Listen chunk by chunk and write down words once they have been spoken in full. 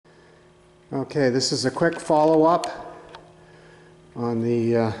Okay, this is a quick follow-up on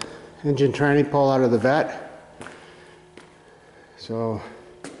the engine tranny pull out of the Vette. So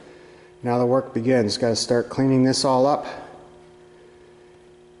now the work begins. Got to start cleaning this all up.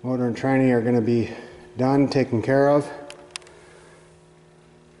 Motor and tranny are going to be done, taken care of.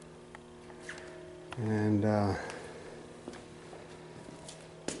 And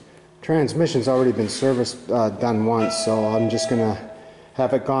transmission's already been serviced, done once, so I'm just going to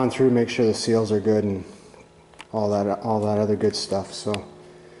have it gone through, make sure the seals are good and all that other good stuff. So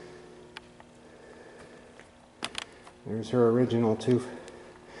there's her original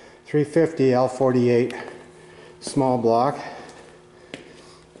 350 L48 small block.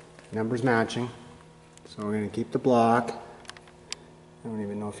 Numbers matching. So we're going to keep the block. I don't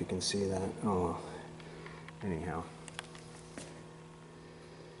even know if you can see that. Oh well. Anyhow.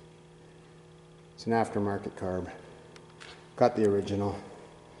 It's an aftermarket carb. Got the original.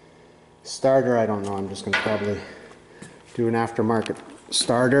 Starter, I don't know. I'm just going to probably do an aftermarket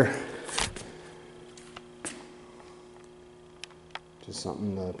starter. Just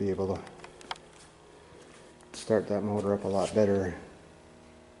something to be able to start that motor up a lot better.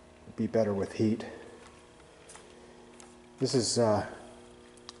 Be better with heat. This is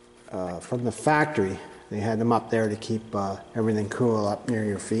from the factory. They had them up there to keep everything cool up near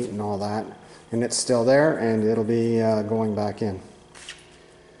your feet and all that. And it's still there, and it'll be going back in.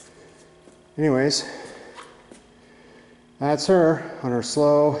 Anyways, that's her on her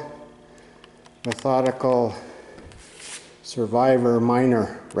slow, methodical survivor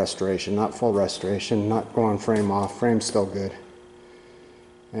minor restoration, not full restoration, not going frame off. Frame's still good.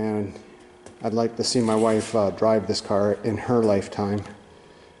 And I'd like to see my wife drive this car in her lifetime.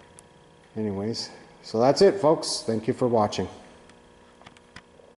 Anyways, so that's it, folks. Thank you for watching.